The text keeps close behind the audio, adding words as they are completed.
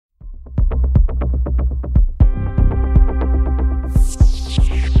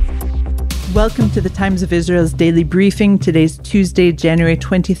Welcome to the Times of Israel's daily briefing. Today's Tuesday, January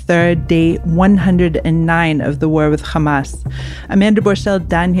 23rd, day 109 of the war with Hamas. Amanda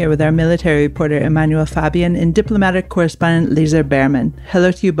Borschel-Dan here with our military reporter Emmanuel Fabian and diplomatic correspondent Lazer Berman. Hello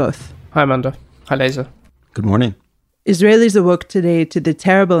to you both. Hi, Amanda. Hi, Lazer. Good morning. Israelis awoke today to the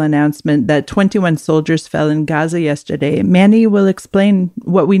terrible announcement that 21 soldiers fell in Gaza yesterday. Manny will explain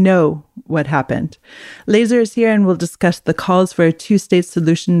what we know, what happened. Lazer is here and will discuss the calls for a two-state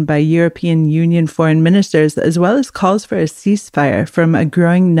solution by European Union foreign ministers, as well as calls for a ceasefire from a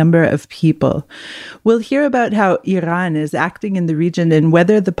growing number of people. We'll hear about how Iran is acting in the region and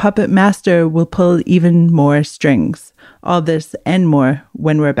whether the puppet master will pull even more strings. All this and more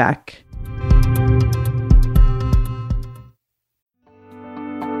when we're back.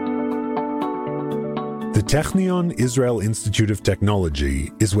 The Technion Israel Institute of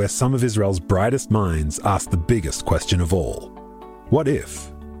Technology is where some of Israel's brightest minds ask the biggest question of all. What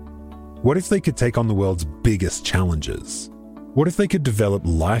if? What if they could take on the world's biggest challenges? What if they could develop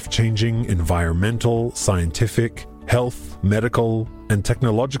life-changing environmental, scientific, health, medical, and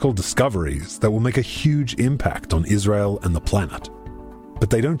technological discoveries that will make a huge impact on Israel and the planet?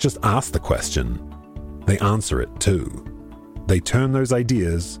 But they don't just ask the question, they answer it too. They turn those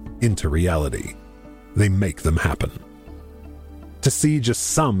ideas into reality. They make them happen. To see just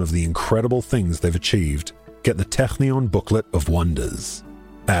some of the incredible things they've achieved, get the Technion Booklet of Wonders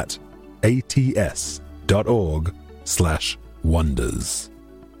at ats.org/wonders.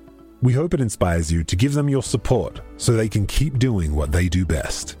 We hope it inspires you to give them your support so they can keep doing what they do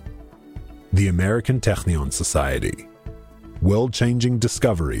best. The American Technion Society. World-changing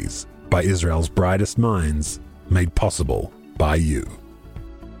discoveries by Israel's brightest minds, made possible by you.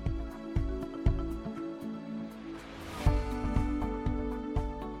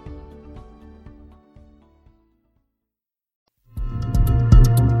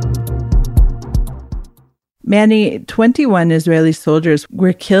 Manny, 21 Israeli soldiers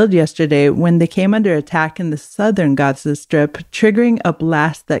were killed yesterday when they came under attack in the southern Gaza Strip, triggering a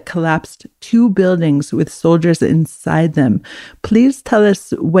blast that collapsed two buildings with soldiers inside them. Please tell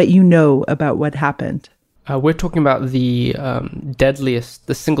us what you know about what happened. We're talking about the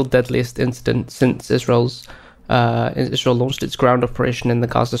single deadliest incident since Israel launched its ground operation in the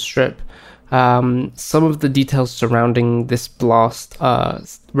Gaza Strip. Some of the details surrounding this blast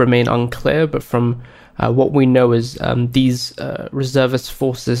remain unclear, but from what we know is these reservist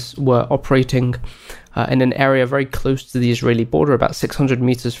forces were operating in an area very close to the Israeli border, about 600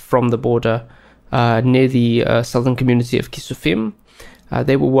 meters from the border, near the southern community of Kisufim.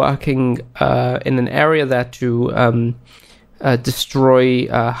 They were working in an area there to destroy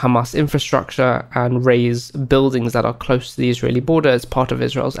Hamas infrastructure and raise buildings that are close to the Israeli border as part of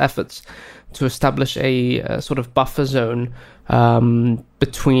Israel's efforts to establish a sort of buffer zone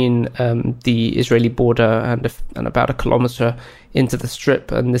between the Israeli border and about a kilometer into the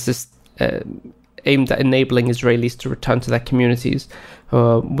strip. And this is aimed at enabling Israelis to return to their communities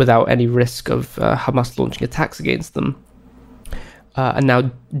without any risk of Hamas launching attacks against them. And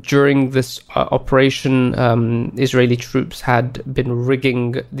now, during this operation, Israeli troops had been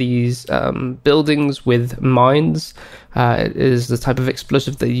rigging these buildings with mines. It is the type of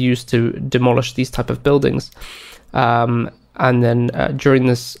explosive they use to demolish these type of buildings. And then during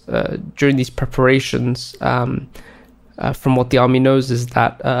these preparations, from what the army knows is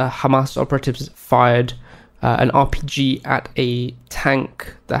that Hamas operatives fired an RPG at a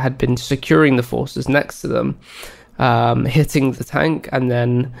tank that had been securing the forces next to them. Hitting the tank, and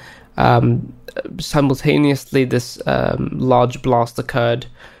then simultaneously this large blast occurred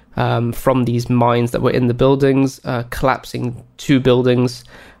from these mines that were in the buildings, collapsing two buildings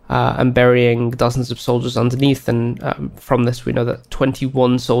and burying dozens of soldiers underneath. And from this we know that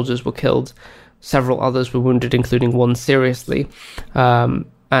 21 soldiers were killed, several others were wounded, including one seriously. And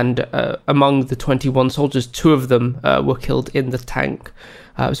among the 21 soldiers, two of them were killed in the tank.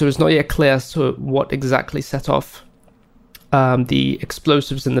 So it's not yet clear as to what exactly set off the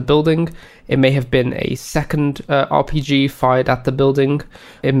explosives in the building. It may have been a second RPG fired at the building.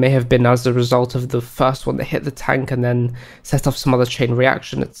 It may have been as a result of the first one that hit the tank and then set off some other chain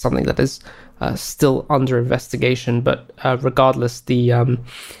reaction. It's something that is still under investigation. But regardless, the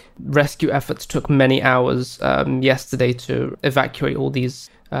rescue efforts took many hours yesterday to evacuate all these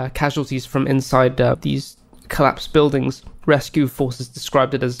casualties from inside these collapsed buildings. Rescue forces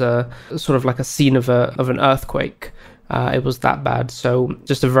described it as a sort of like a scene of an earthquake. It was that bad. So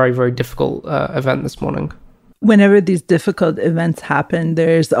just a very, very difficult event this morning. Whenever these difficult events happen,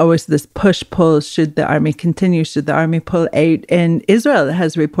 there's always this push-pull. Should the army continue? Should the army pull out? And Israel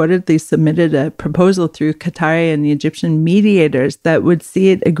has reportedly submitted a proposal through Qatari and the Egyptian mediators that would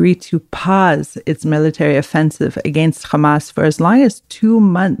see it agree to pause its military offensive against Hamas for as long as 2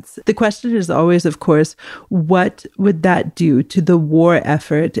 months. The question is always, of course, what would that do to the war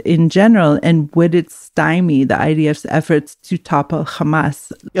effort in general? And would it stymie the IDF's efforts to topple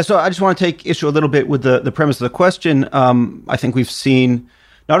Hamas? Yeah, so I just want to take issue a little bit with the premise of the question. I think we've seen,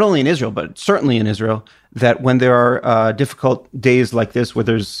 not only in Israel, but certainly in Israel, that when there are difficult days like this, where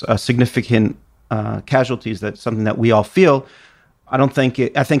there's significant casualties, that's something that we all feel. I think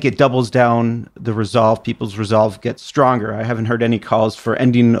it doubles down the resolve. People's resolve gets stronger. I haven't heard any calls for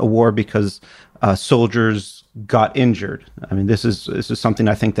ending a war because soldiers got injured. I mean, this is something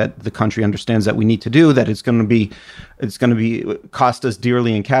I think that the country understands that we need to do, that it's going to be cost us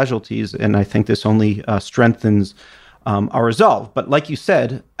dearly in casualties. And I think this only strengthens our resolve. But like you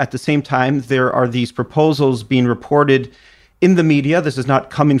said, at the same time, there are these proposals being reported in the media. This is not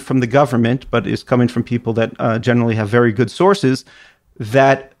coming from the government, but is coming from people that generally have very good sources,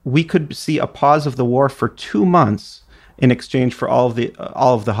 that we could see a pause of the war for 2 months in exchange for all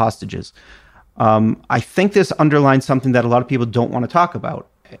of the hostages. I think this underlines something that a lot of people don't want to talk about.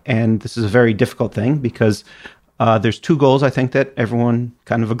 And this is a very difficult thing because there's 2 goals, I think, that everyone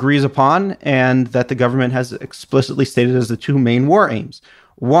kind of agrees upon and that the government has explicitly stated as the 2 main war aims.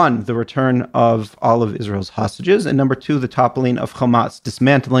 1, the return of all of Israel's hostages, and number 2, the toppling of Hamas,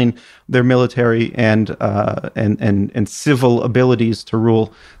 dismantling their military and civil abilities to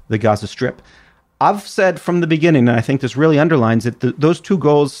rule the Gaza Strip. I've said from the beginning, and I think this really underlines it, those 2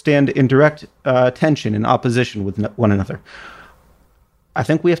 goals stand in direct tension and opposition with one another. I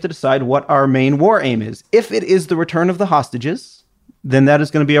think we have to decide what our main war aim is. If it is the return of the hostages, then that is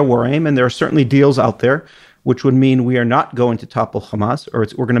going to be our war aim, and there are certainly deals out there which would mean we are not going to topple Hamas, or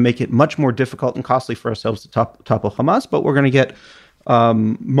we're going to make it much more difficult and costly for ourselves to topple Hamas, but we're going to get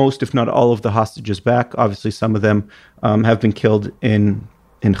most, if not all, of the hostages back. Obviously, some of them have been killed in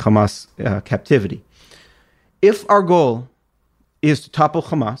Hamas captivity. If our goal is to topple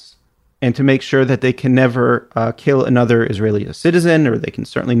Hamas and to make sure that they can never kill another Israeli citizen, or they can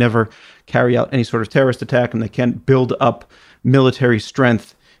certainly never carry out any sort of terrorist attack, and they can't build up military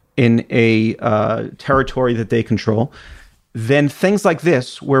strength in a territory that they control, then things like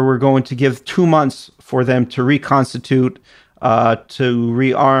this, where we're going to give 2 months for them to reconstitute, to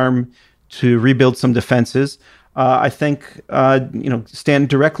rearm, to rebuild some defenses, I think stand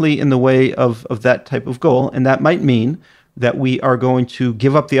directly in the way of that type of goal. And that might mean that we are going to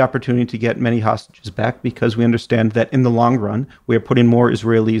give up the opportunity to get many hostages back, because we understand that in the long run, we are putting more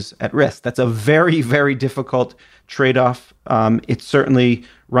Israelis at risk. That's a very, very difficult trade-off. It certainly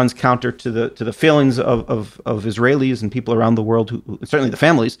runs counter to the feelings of Israelis and people around the world, who certainly the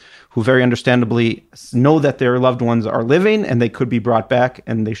families, who very understandably know that their loved ones are living and they could be brought back,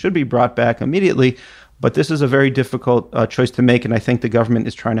 and they should be brought back immediately. But this is a very difficult choice to make, and I think the government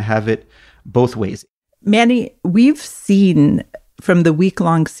is trying to have it both ways. Manny, we've seen from the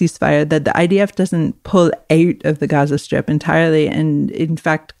week-long ceasefire that the IDF doesn't pull out of the Gaza Strip entirely, and in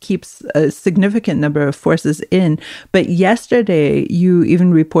fact keeps a significant number of forces in. But yesterday, you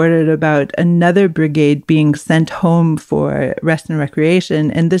even reported about another brigade being sent home for rest and recreation,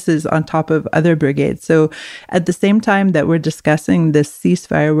 and this is on top of other brigades. So at the same time that we're discussing this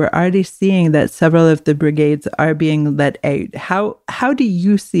ceasefire, we're already seeing that several of the brigades are being let out. How do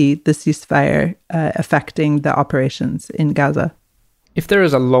you see the ceasefire affecting the operations in Gaza? If there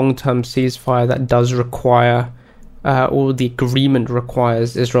is a long-term ceasefire that does require, or the agreement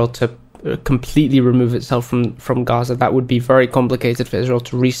requires Israel to completely remove itself from Gaza, that would be very complicated for Israel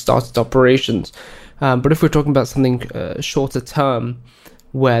to restart its operations. But if we're talking about something shorter term,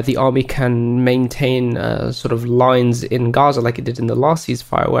 where the army can maintain sort of lines in Gaza like it did in the last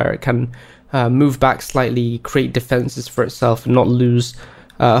ceasefire, where it can move back slightly, create defenses for itself, and not lose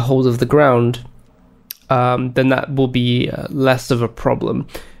hold of the ground, then that will be less of a problem.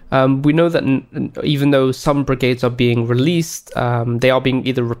 We know that even though some brigades are being released, they are being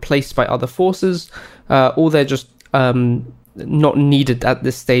either replaced by other forces, or they're just not needed at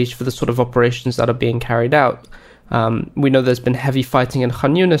this stage for the sort of operations that are being carried out. We know there's been heavy fighting in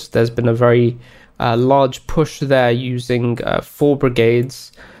Khan Yunis. There's been a very large push there using 4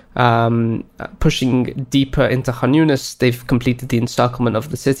 brigades, pushing deeper into Khan Yunis. They've completed the encirclement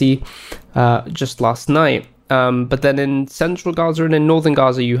of the city just last night. But then in central Gaza and in northern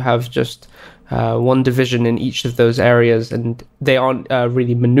Gaza, you have just 1 division in each of those areas, and they aren't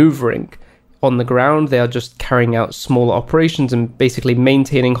really maneuvering on the ground. They are just carrying out small operations and basically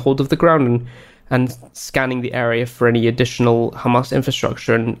maintaining hold of the ground and scanning the area for any additional Hamas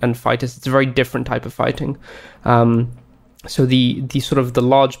infrastructure and fighters. It's a very different type of fighting. So the sort of the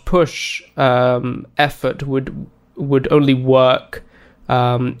large push effort would only work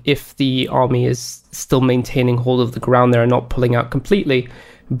if the army is still maintaining hold of the ground there and not pulling out completely.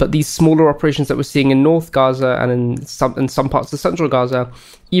 But these smaller operations that we're seeing in North Gaza and in some parts of Central Gaza,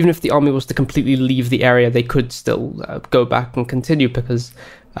 even if the army was to completely leave the area, they could still go back and continue, because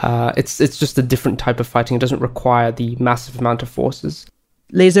it's just a different type of fighting. It doesn't require the massive amount of forces.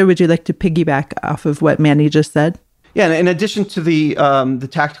 Laser, would you like to piggyback off of what Manny just said? Yeah, and in addition to the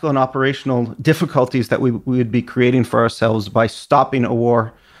tactical and operational difficulties that we would be creating for ourselves by stopping a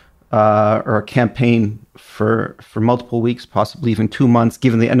war or a campaign for multiple weeks, possibly even 2 months,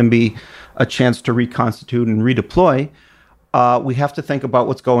 giving the enemy a chance to reconstitute and redeploy, we have to think about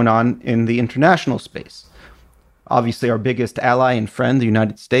what's going on in the international space. Obviously, our biggest ally and friend, the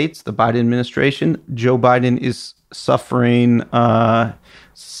United States, the Biden administration, Joe Biden is suffering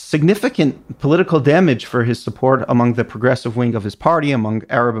significant political damage for his support among the progressive wing of his party, among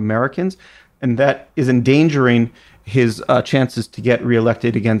Arab Americans, and that is endangering his chances to get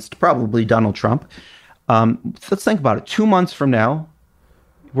reelected against probably Donald Trump. Let's think about it. 2 months from now,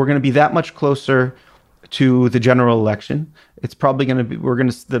 we're going to be that much closer to the general election. It's probably going to be,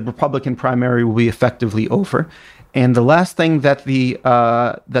 the Republican primary will be effectively over. And the last thing that the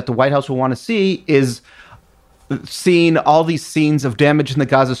White House will want to see is seeing all these scenes of damage in the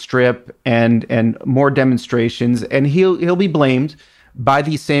Gaza Strip and more demonstrations. And he'll be blamed by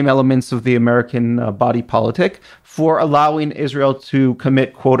these same elements of the American body politic for allowing Israel to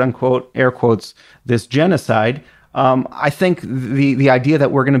commit, quote unquote, air quotes, this genocide. I think the idea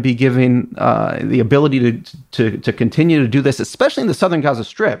that we're going to be given the ability to continue to do this, especially in the southern Gaza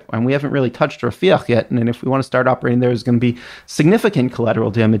Strip, and we haven't really touched Rafiah yet, and if we want to start operating there, there's going to be significant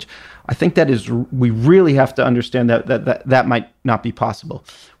collateral damage. I think we really have to understand that might not be possible.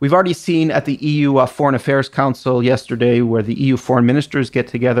 We've already seen at the EU Foreign Affairs Council yesterday, where the EU foreign ministers get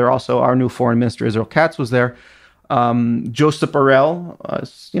together. Also, our new foreign minister, Israel Katz, was there. Josep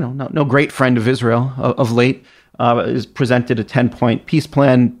Borrell, no great friend of Israel of late, is presented a 10-point peace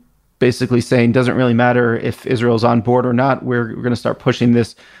plan, basically saying doesn't really matter if Israel's on board or not. We're going to start pushing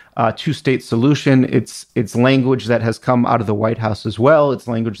this two-state solution. It's language that has come out of the White House as well. It's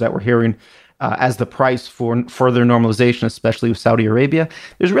language that we're hearing as the price for further normalization, especially with Saudi Arabia.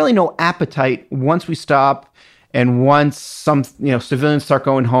 There's really no appetite once we stop and once some civilians start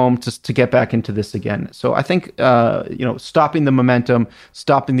going home to get back into this again. So I think stopping the momentum,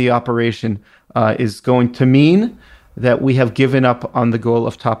 stopping the operation is going to mean that we have given up on the goal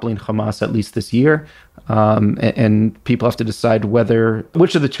of toppling Hamas at least this year. And people have to decide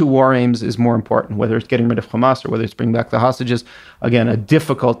which of the two war aims is more important, whether it's getting rid of Hamas or whether it's bringing back the hostages. Again, a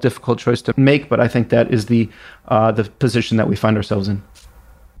difficult choice to make, but I think that is the position that we find ourselves in.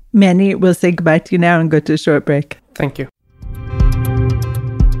 Manny, we'll say goodbye to you now and go to a short break. Thank you.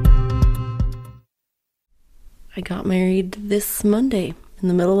 I got married this Monday in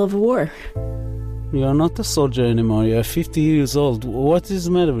the middle of a war. You're not a soldier anymore. You're 50 years old. What is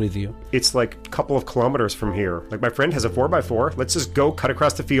the matter with you? It's like a couple of kilometers from here. Like, my friend has a 4x4. Let's just go cut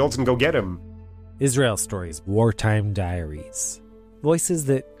across the fields and go get him. Israel Stories, Wartime Diaries. Voices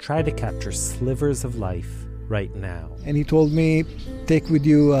that try to capture slivers of life right now. And he told me, take with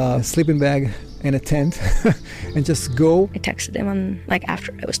you a sleeping bag and a tent and just go. I texted him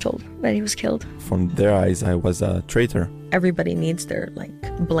after I was told that he was killed. From their eyes, I was a traitor. Everybody needs their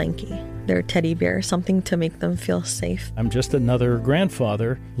blankie, their teddy bear, something to make them feel safe. I'm just another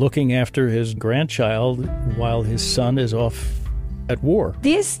grandfather looking after his grandchild while his son is off at war.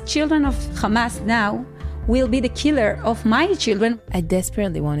 These children of Hamas now will be the killer of my children. I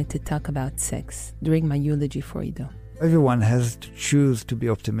desperately wanted to talk about sex during my eulogy for Ido. Everyone has to choose to be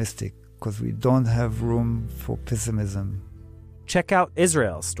optimistic because we don't have room for pessimism. Check out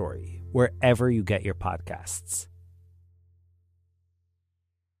Israel Story wherever you get your podcasts.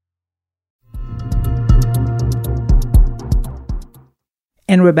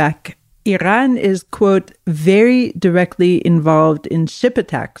 And we're back. Iran is, quote, very directly involved in ship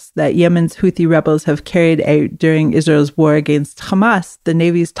attacks that Yemen's Houthi rebels have carried out during Israel's war against Hamas, the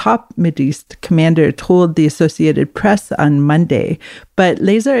Navy's top Mideast commander told the Associated Press on Monday. But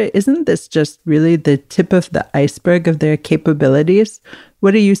Laser, isn't this just really the tip of the iceberg of their capabilities?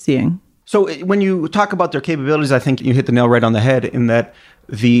 What are you seeing? So when you talk about their capabilities, I think you hit the nail right on the head in that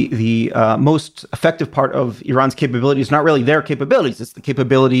the most effective part of Iran's capabilities is not really their capabilities, it's the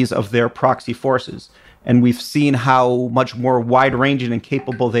capabilities of their proxy forces. And we've seen how much more wide-ranging and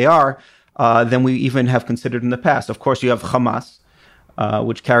capable they are than we even have considered in the past. Of course, you have Hamas,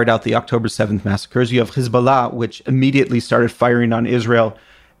 which carried out the October 7th massacres. You have Hezbollah, which immediately started firing on Israel.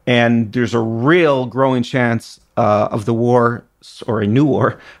 And there's a real growing chance of the war, or a new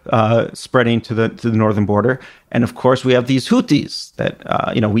war, spreading to the northern border. And of course, we have these Houthis that,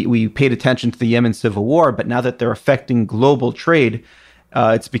 we paid attention to the Yemen civil war, but now that they're affecting global trade,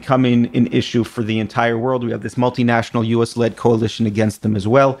 it's becoming an issue for the entire world. We have this multinational U.S.-led coalition against them as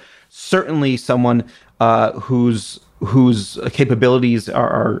well. Certainly someone whose capabilities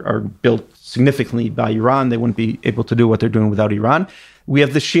are built significantly by Iran. They wouldn't be able to do what they're doing without Iran. We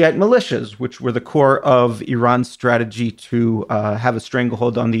have the Shiite militias, which were the core of Iran's strategy to have a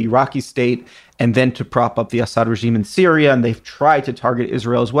stranglehold on the Iraqi state and then to prop up the Assad regime in Syria. And they've tried to target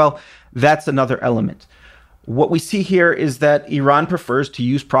Israel as well. That's another element. What we see here is that Iran prefers to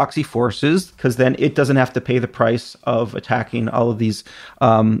use proxy forces because then it doesn't have to pay the price of attacking all of these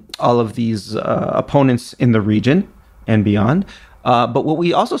opponents in the region and beyond. But what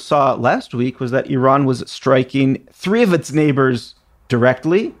we also saw last week was that Iran was striking three of its neighbors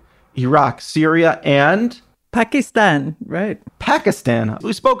directly: Iraq, Syria, and Pakistan, right? Pakistan.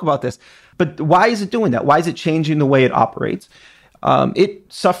 We spoke about this. But why is it doing that? Why is it changing the way it operates?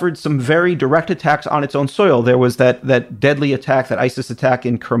 It suffered some very direct attacks on its own soil. There was that deadly attack, that ISIS attack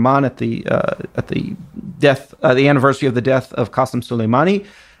in Kerman at the anniversary of the death of Qasem Soleimani.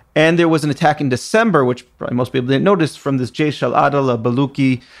 And there was an attack in December, which probably most people didn't notice, from this Jaish al-Adl, a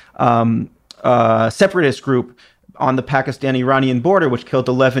Baluchi separatist group on the Pakistan-Iranian border, which killed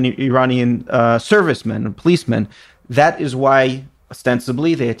 11 Iranian servicemen and policemen. That is why,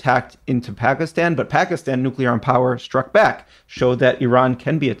 ostensibly, they attacked into Pakistan, but Pakistan, nuclear armed power, struck back, showed that Iran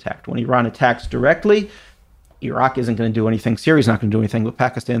can be attacked. When Iran attacks directly, Iraq isn't going to do anything. Syria's not going to do anything, but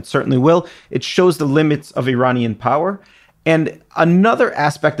Pakistan certainly will. It shows the limits of Iranian power. And another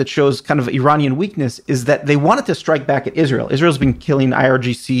aspect that shows kind of Iranian weakness is that they wanted to strike back at Israel. Israel's been killing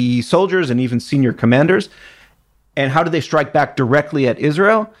IRGC soldiers and even senior commanders. And how did they strike back directly at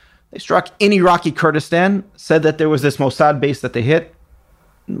Israel? They struck in Iraqi Kurdistan, said that there was this Mossad base that they hit.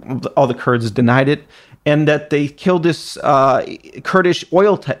 All the Kurds denied it. And that they killed this Kurdish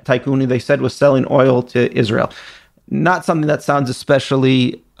oil tycoon who they said was selling oil to Israel. Not something that sounds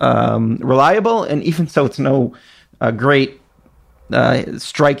especially reliable. And even so, it's no great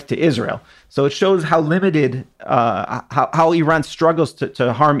strike to Israel. So it shows how limited, how Iran struggles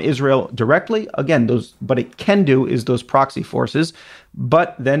to harm Israel directly. Again, what it can do is those proxy forces,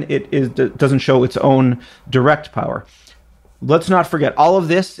 but then it doesn't show its own direct power. Let's not forget, all of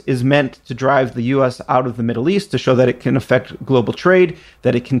this is meant to drive the U.S. out of the Middle East, to show that it can affect global trade,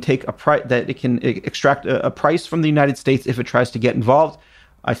 that it can take that it can extract a price from the United States if it tries to get involved.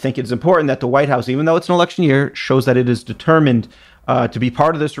 I think it's important that the White House, even though it's an election year, shows that it is determined to be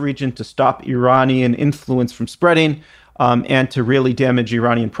part of this region, to stop Iranian influence from spreading, and to really damage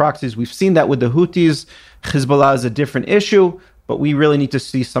Iranian proxies. We've seen that with the Houthis. Hezbollah is a different issue, but we really need to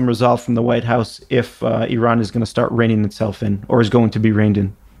see some resolve from the White House if Iran is going to start reining itself in, or is going to be reined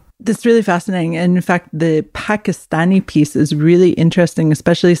in. That's really fascinating. And in fact, the Pakistani piece is really interesting,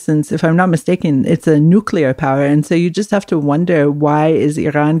 especially since, if I'm not mistaken, it's a nuclear power. And so you just have to wonder, why is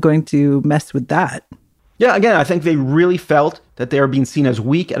Iran going to mess with that? Yeah, again, I think they really felt that they are being seen as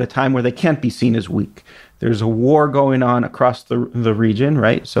weak at a time where they can't be seen as weak. There's a war going on across the region,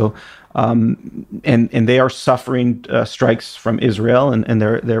 right? So, and they are suffering strikes from Israel, and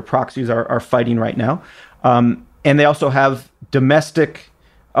their proxies are fighting right now. And they also have domestic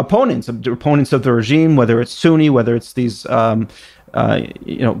opponents of the regime, whether it's Sunni, whether it's these people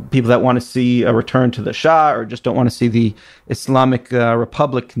that want to see a return to the Shah, or just don't want to see the Islamic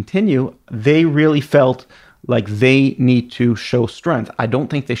Republic continue. They really felt like they need to show strength. I don't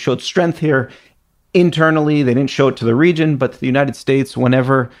think they showed strength here internally. They didn't show it to the region, but to the United States,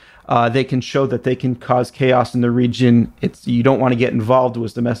 whenever they can show that they can cause chaos in the region, you don't want to get involved,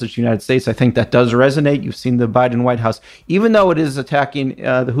 was the message to the United States. I think that does resonate. You've seen the Biden White House, even though it is attacking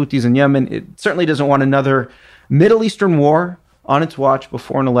the Houthis in Yemen, it certainly doesn't want another Middle Eastern war on its watch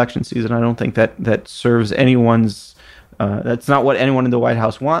before an election season. I don't think that serves anyone's, that's not what anyone in the White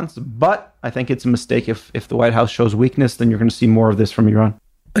House wants, but I think it's a mistake if the White House shows weakness, then you're going to see more of this from Iran.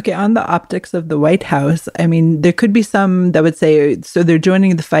 Okay, on the optics of the White House, I mean, there could be some that would say, so they're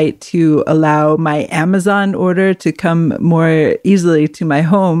joining the fight to allow my Amazon order to come more easily to my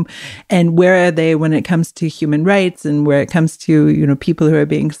home. And where are they when it comes to human rights and where it comes to, people who are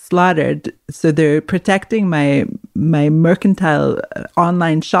being slaughtered? So they're protecting my mercantile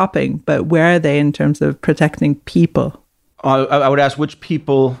online shopping, but where are they in terms of protecting people? I would ask, which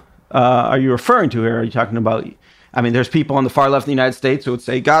people are you referring to here? Are you talking about... I mean, there's people on the far left of the United States who would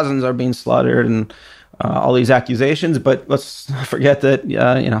say Gazans are being slaughtered, and all these accusations. But let's not forget that,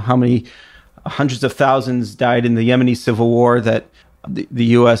 how many hundreds of thousands died in the Yemeni civil war, that the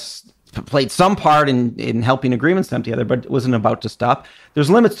U.S. played some part in helping agreements come together, but it wasn't about to stop. There's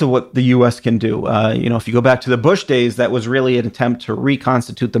limits to what the U.S. can do. If you go back to the Bush days, that was really an attempt to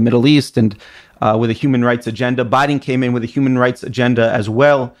reconstitute the Middle East and with a human rights agenda. Biden came in with a human rights agenda as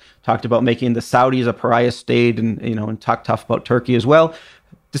well, talked about making the Saudis a pariah state and talked tough about Turkey as well.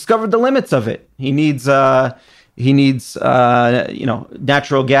 Discovered the limits of it. He needs natural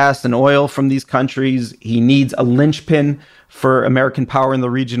gas and oil from these countries. He needs a linchpin for American power in the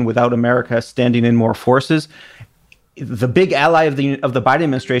region without America standing in more forces. The big ally of the Biden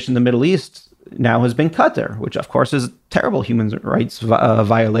administration in the Middle East now has been Qatar, which of course is a terrible human rights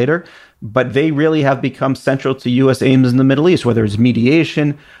violator, but they really have become central to U.S. aims in the Middle East, whether it's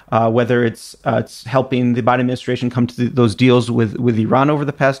mediation, whether it's helping the Biden administration come to those deals with Iran over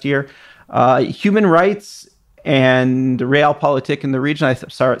the past year. Human rights and realpolitik in the region,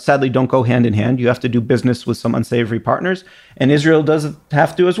 sadly, don't go hand in hand. You have to do business with some unsavory partners, and Israel does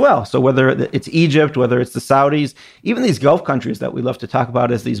have to as well. So whether it's Egypt, whether it's the Saudis, even these Gulf countries that we love to talk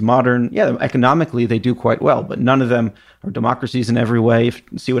about as these modern, economically they do quite well, but none of them are democracies in every way.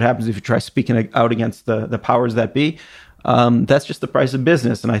 See what happens if you try speaking out against the powers that be. That's just the price of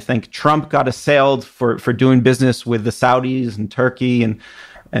business. And I think Trump got assailed for doing business with the Saudis and Turkey,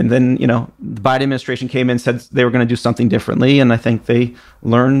 and then, the Biden administration came in and said they were going to do something differently. And I think they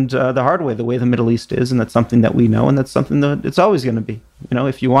learned the hard way, the way the Middle East is. And that's something that we know. And that's something that it's always going to be.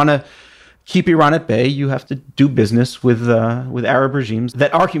 If you want to keep Iran at bay, you have to do business with Arab regimes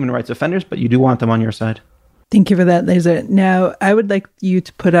that are human rights offenders, but you do want them on your side. Thank you for that, Lazer. Now, I would like you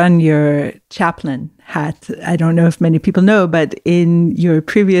to put on your chaplain hat. I don't know if many people know, but in your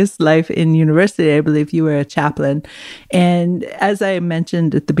previous life in university, I believe you were a chaplain. And as I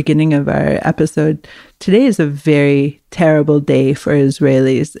mentioned at the beginning of our episode, today is a very terrible day for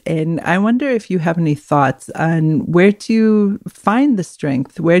Israelis. And I wonder if you have any thoughts on where to find the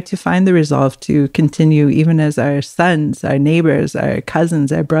strength, where to find the resolve to continue, even as our sons, our neighbors, our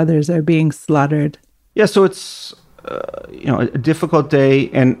cousins, our brothers are being slaughtered. Yeah, so it's a difficult day,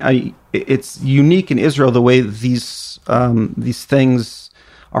 and it's unique in Israel the way these things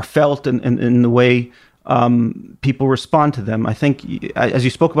are felt and the way people respond to them. I think, as you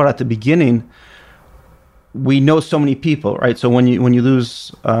spoke about at the beginning, we know so many people, right? So when you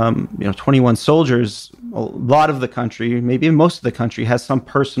lose 21 soldiers, a lot of the country, maybe most of the country, has some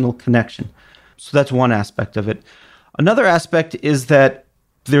personal connection. So that's one aspect of it. Another aspect is that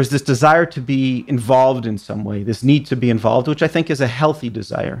there's this desire to be involved in some way, this need to be involved, which I think is a healthy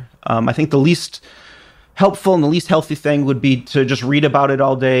desire. I think the least helpful and the least healthy thing would be to just read about it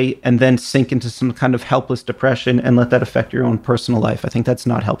all day and then sink into some kind of helpless depression and let that affect your own personal life. I think that's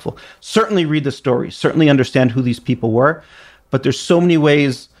not helpful. Certainly read the stories, certainly understand who these people were, but there's so many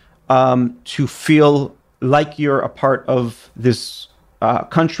ways to feel like you're a part of this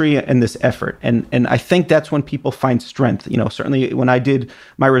country and this effort. And I think that's when people find strength. Certainly when I did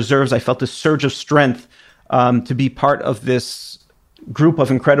my reserves, I felt this surge of strength to be part of this group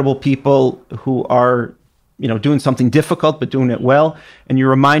of incredible people who are, doing something difficult, but doing it well. And you're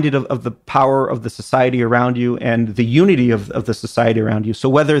reminded of the power of the society around you and the unity of the society around you. So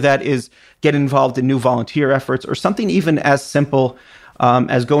whether that is get involved in new volunteer efforts or something even as simple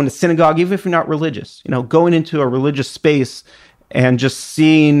as going to synagogue, even if you're not religious, going into a religious space and just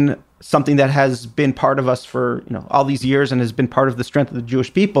seeing something that has been part of us for all these years and has been part of the strength of the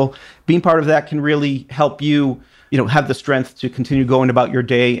Jewish people, being part of that can really help you, have the strength to continue going about your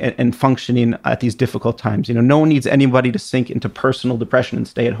day and functioning at these difficult times. No one needs anybody to sink into personal depression and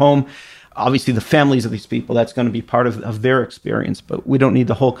stay at home. Obviously, the families of these people, that's going to be part of their experience, but we don't need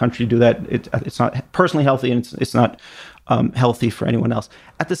the whole country to do that. It's not personally healthy, and it's not healthy for anyone else.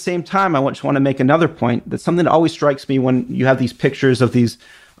 At the same time, I just want to make another point that something that always strikes me when you have these pictures of these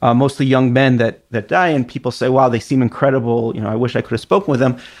mostly young men that die, and people say, wow, they seem incredible. I wish I could have spoken with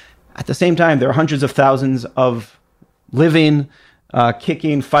them. At the same time, there are hundreds of thousands of living,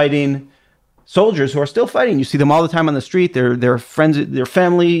 kicking, fighting soldiers who are still fighting. You see them all the time on the street. They're friends, their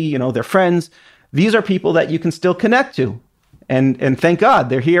family, their friends. These are people that you can still connect to. And thank God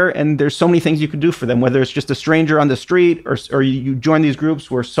they're here, and there's so many things you can do for them, whether it's just a stranger on the street or you join these groups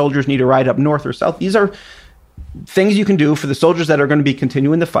where soldiers need a ride up north or south. These are things you can do for the soldiers that are going to be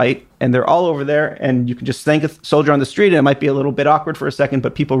continuing the fight, and they're all over there, and you can just thank a soldier on the street, and it might be a little bit awkward for a second,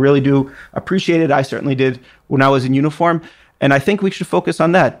 but people really do appreciate it. I certainly did when I was in uniform. And I think we should focus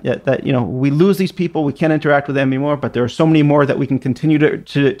on that. That we lose these people, we can't interact with them anymore, but there are so many more that we can continue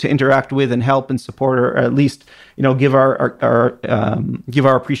to interact with and help and support, or at least give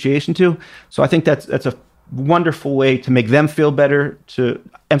our appreciation to. So I think that's a wonderful way to make them feel better, to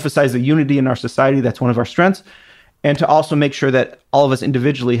emphasize the unity in our society. That's one of our strengths. And to also make sure that all of us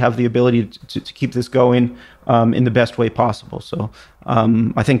individually have the ability to keep this going in the best way possible. So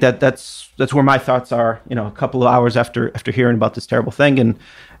I think that's where my thoughts are. A couple of hours after hearing about this terrible thing, and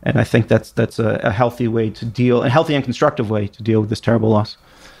I think that's a healthy way to deal, a healthy and constructive way to deal with this terrible loss.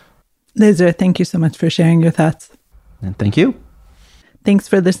 Lazer, thank you so much for sharing your thoughts. And thank you. Thanks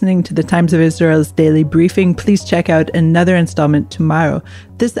for listening to the Times of Israel's daily briefing. Please check out another installment tomorrow.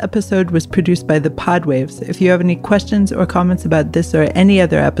 This episode was produced by the Podwaves. If you have any questions or comments about this or any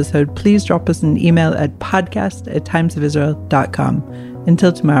other episode, please drop us an email at podcast@timesofisrael.com.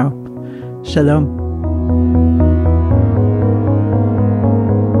 Until tomorrow, shalom.